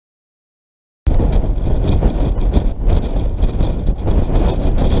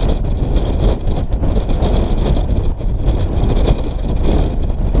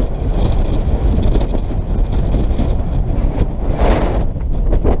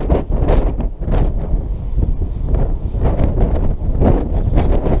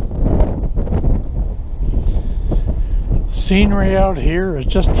scenery out here is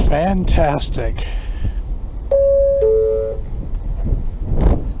just fantastic.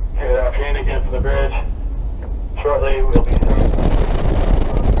 Good afternoon again from the bridge. Shortly we'll be starting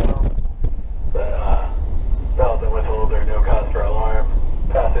the bells and whistles are no cause for alarm.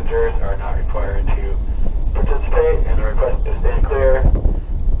 Passengers are not required to participate and are requested to stand clear.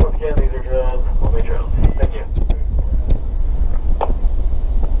 Once again, these are drills, only drills. Thank you.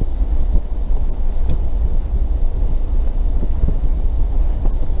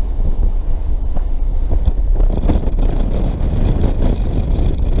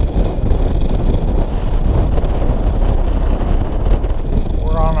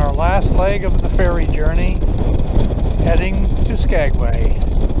 Last leg of the ferry journey, heading to Skagway.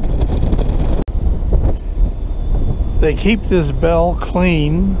 They keep this bell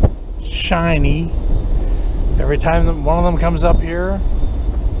clean, shiny. Every time one of them comes up here,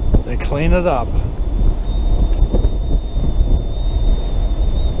 they clean it up.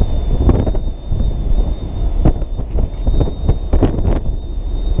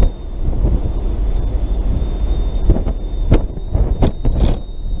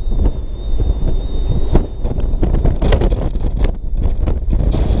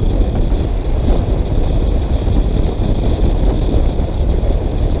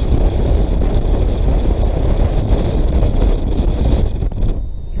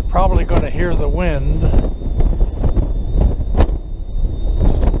 Probably going to hear the wind.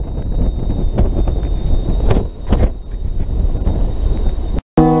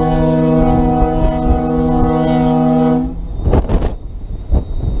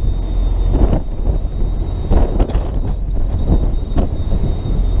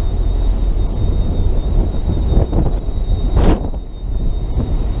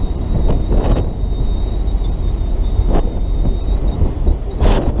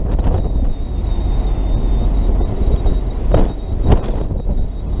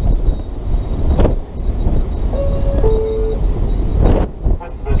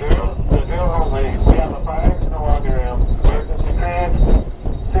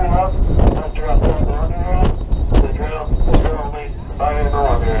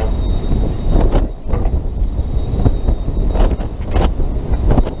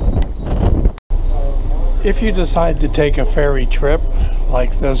 If you decide to take a ferry trip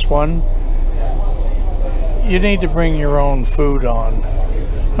like this one, you need to bring your own food on.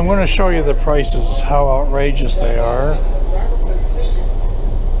 I'm going to show you the prices, how outrageous they are.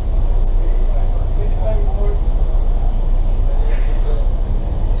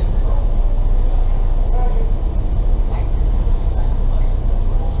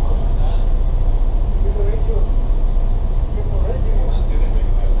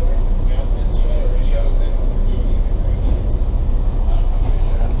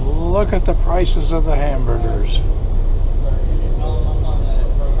 Look at the prices of the hamburgers.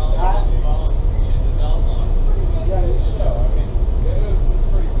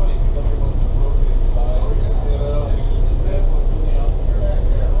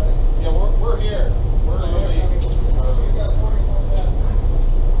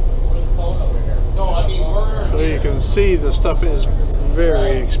 So you can see the stuff is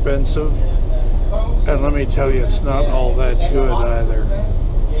very expensive, and let me tell you, it's not all that good either.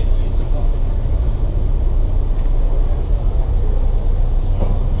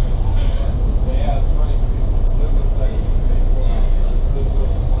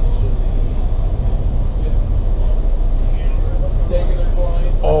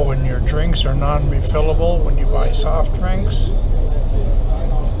 Oh, and your drinks are non-refillable when you buy soft drinks.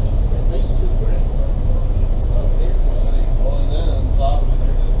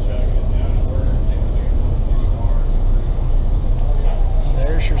 And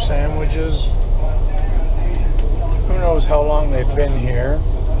there's your sandwiches. Who knows how long they've been here.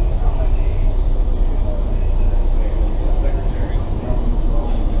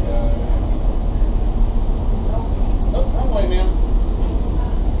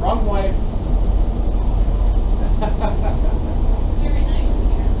 Wrong way.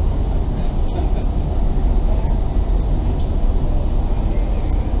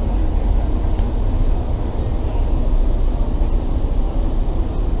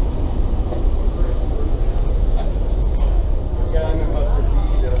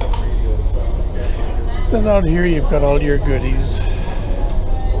 Then out here you've got all your goodies.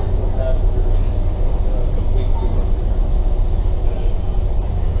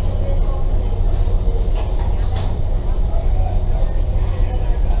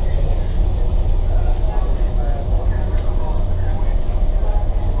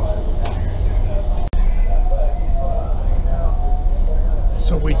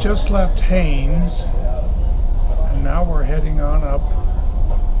 So we just left Haines, and And now we're heading on up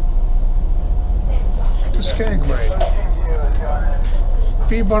to Skagway.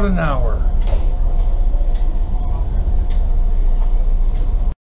 Be about an hour.